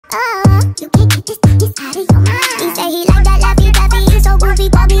out of your mind. He say he like that laffy taffy. He so goofy,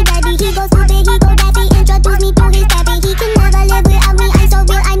 call me daddy. He go stupid, he go daffy. Introduce me to his pappy. He can never live without me. I'm so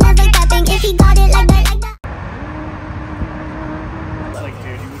real, I never capping. If he got it like that, like that. Like,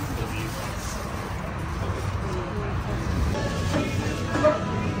 dude, you wouldn't believe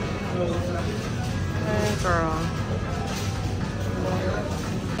Hey, girl.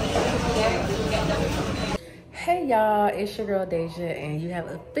 Hey y'all, it's your girl Deja, and you have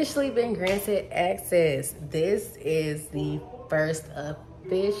officially been granted access. This is the first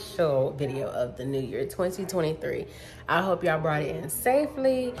official video of the new year 2023. I hope y'all brought it in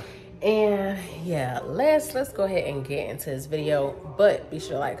safely, and yeah, let's go ahead and get into this video. But be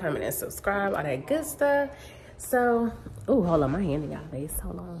sure to like, comment, and subscribe, all that good stuff. So, oh, hold on, my hand in y'all face.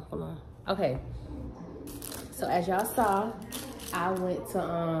 Hold on. Okay, so as y'all saw, I went to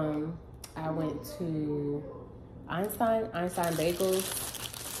Einstein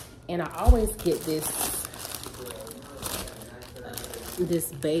Bagels, and I always get this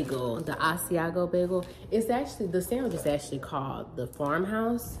bagel, the Asiago bagel. It's actually, the sandwich is actually called the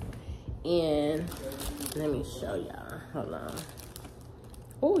Farmhouse, and let me show y'all. Hold on.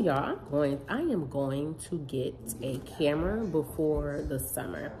 Oh, y'all, I am going to get a camera before the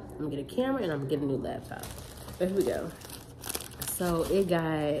summer. I'm gonna get a camera and I'm gonna get a new laptop. But here we go. So it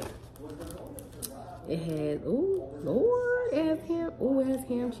had, ooh, Lord, it has ham. Ooh, it has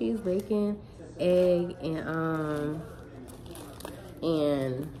ham, cheese, bacon, egg, and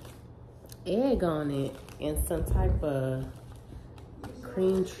egg on it, and some type of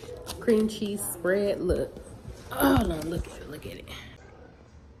cream cheese spread. Look, hold on, look at it.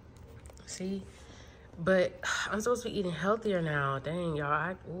 See, but I'm supposed to be eating healthier now. Dang,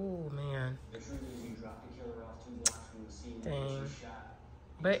 y'all. Ooh, man. Dang.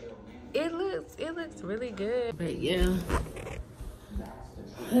 But it looks really good. But yeah,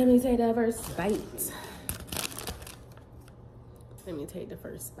 let me take that first bite. Let me take the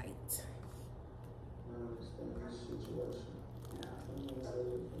first bite.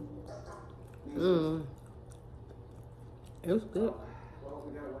 It was good.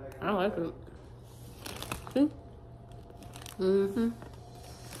 I like it. See? Mm-hmm.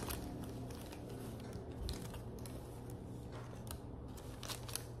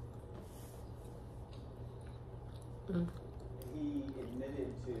 He admitted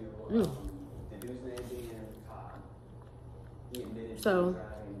to deducing anything in the car. He admitted to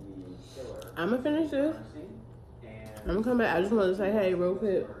driving the killer. I'm gonna finish this. I'm gonna come back. I just wanted to say, hey, real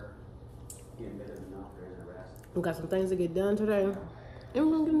quick. He admitted enough for his arrest. We got some things to get done today, and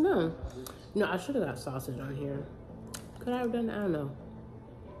we're gonna get them done. You know, I should have got sausage on here. Could I have done that? I don't know.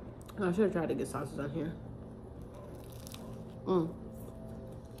 I should have tried to get sausage on here. Oh.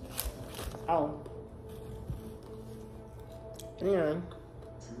 And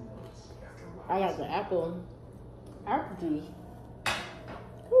I got the apple juice.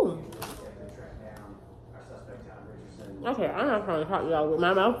 Ooh. Okay, I'm not trying to talk to y'all with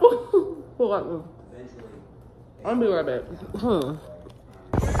my mouth full. I'll be right back.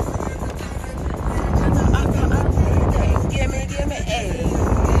 Give me, hey.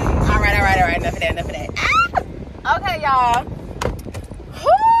 All right. Enough of that. Ah! Okay, y'all.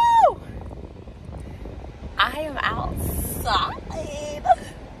 Woo! I am outside.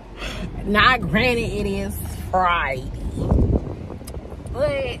 Not granted, it is Friday,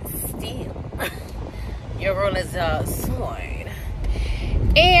 but still, your rule is sword.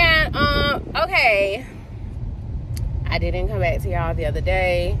 And okay, I didn't come back to y'all the other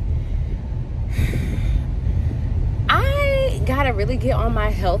day. I gotta really get on my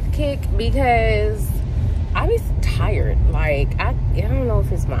health kick because I be tired. Like, I don't know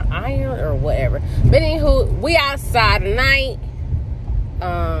if it's my iron or whatever. But anywho, we outside tonight.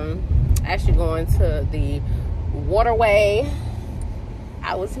 Actually going to the waterway.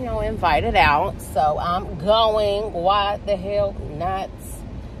 I was, invited out. So I'm going. Why the hell not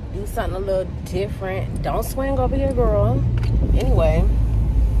do something a little different? Don't swing over here, girl. Anyway,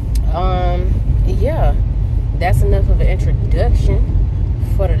 yeah. That's enough of an introduction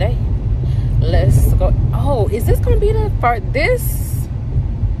for today. Let's go. Oh, is this gonna be the part? This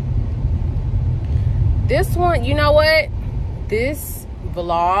one, you know what? This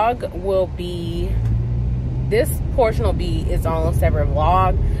vlog will be, this portion will be its own separate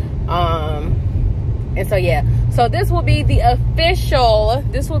vlog. And so yeah, so this will be the official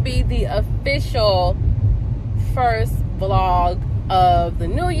first vlog of the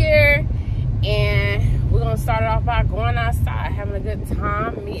new year, and we're gonna start it off by going outside, having a good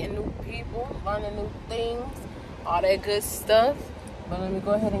time, meeting new people, learning new things, all that good stuff. But let me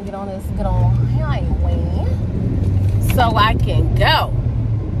go ahead and get on this good old highway so I can go.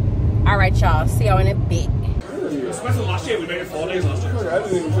 All right, y'all. See y'all in a bit. Especially last year, we made it 4 days last year. I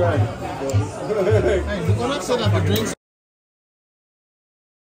didn't even try. Hey, you gonna say that the drinks.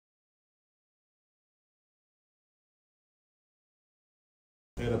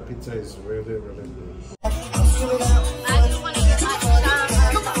 Yeah, the pizza is really, really good. I just want to get my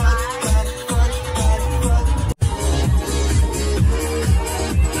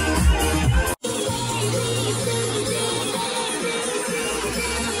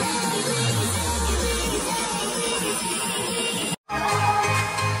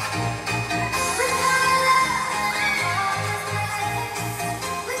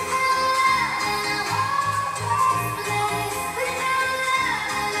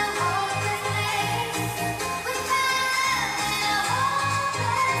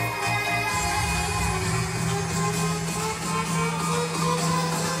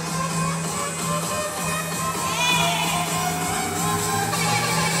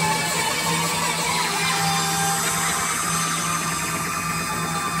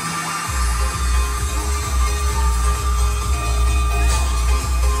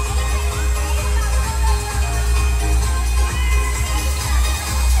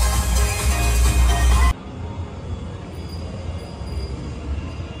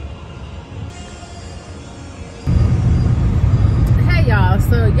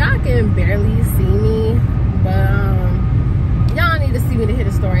So y'all can barely see me, but y'all need to see me to hear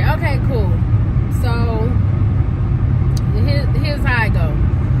the story. Okay, cool. So here's how I go.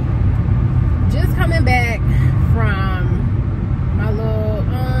 Just coming back from my little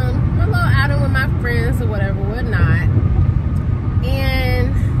outing with my friends or whatever, whatnot,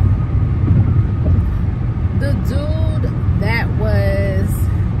 and the dude that was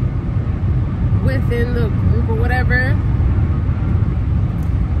within the group or whatever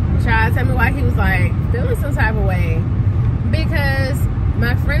tried to tell me why he was like feeling some type of way, because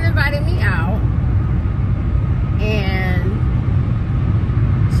my friend invited me out and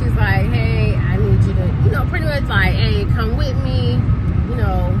she's like, hey, I need you to, you know, pretty much like, hey, come with me, you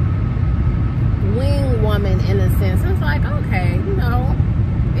know, wing woman in a sense. I was like, okay, you know,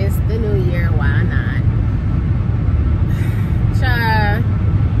 it's the new year, why not?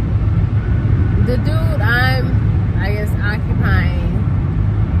 The dude I'm, I guess, occupying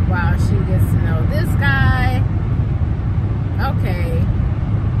while she gets to know this guy, okay,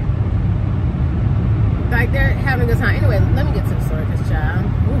 like they're having a good time. Anyway, let me get to the story, cause child,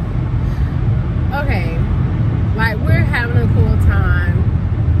 okay, like we're having a cool time,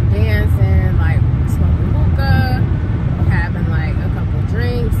 dancing, like smoking hookah, having like a couple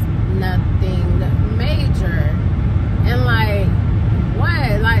drinks, nothing major, and like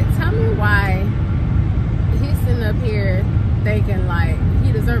what? Like tell me why he's sitting up here thinking like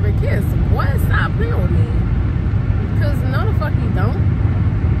he deserves a kiss. What? Stop playing with me. Because no the fuck you don't.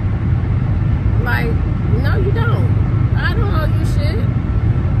 Like, no you don't. I don't owe you shit.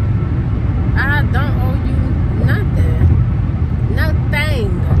 I don't owe you nothing.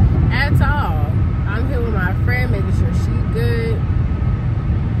 Nothing at all. I'm here with my friend, making sure she good.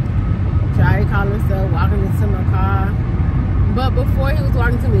 Try to call himself, walking into my car. But before he was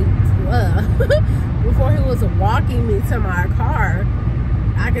walking to me, before he was walking me to my car,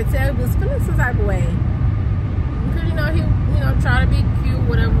 I could tell he was feeling some type of way. Because, you know, he, you know, tried to be cute,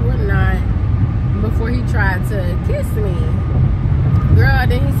 whatever, whatnot, before he tried to kiss me. Girl,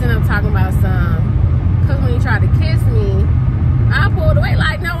 then he sitting up talking about some, because when he tried to kiss me, I pulled away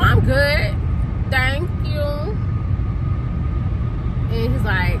like, no, I'm good. Thank you. And he's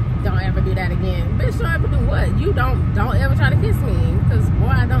like, don't ever do that again. Bitch, don't ever do what? You don't ever try to kiss me, because, boy,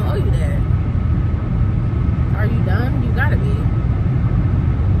 I don't owe you that. Are you done? You gotta be.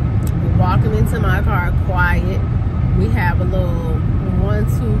 Walking into my car quiet. We have a little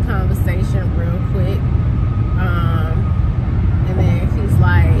 1-2 conversation real quick. And then he's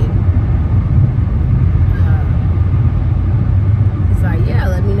like, yeah,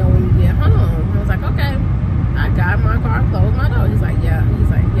 let me know when you get home. I was like, okay. I got my car, closed my door. He's like, yeah. He's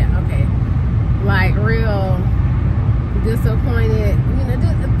like, yeah, okay. Like, real disappointed, you know,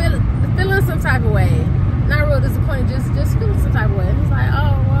 just feeling some type of way. Not real disappointed, just feeling some type of way. He's like,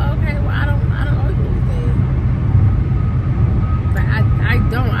 oh, well, okay, well, I don't owe you anything. Like, I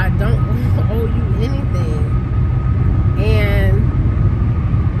don't owe you anything. And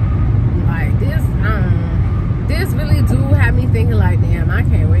like this really do have me thinking like, damn, I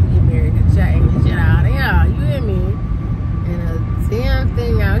can't wait to get married to Jack and shit out. Yeah, you hear me? And a damn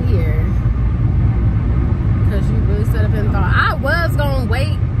thing out here. Cause you really set up and thought I was gonna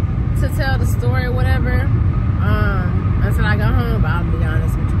wait to tell the story or whatever until I got home, but I'll be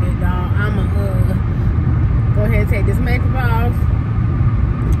honest with you, big dog, I'ma go ahead and take this makeup off,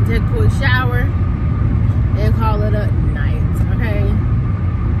 take a quick shower, and call it a night, okay?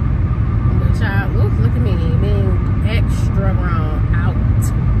 The child, look at me being extra grown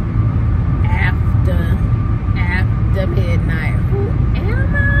out.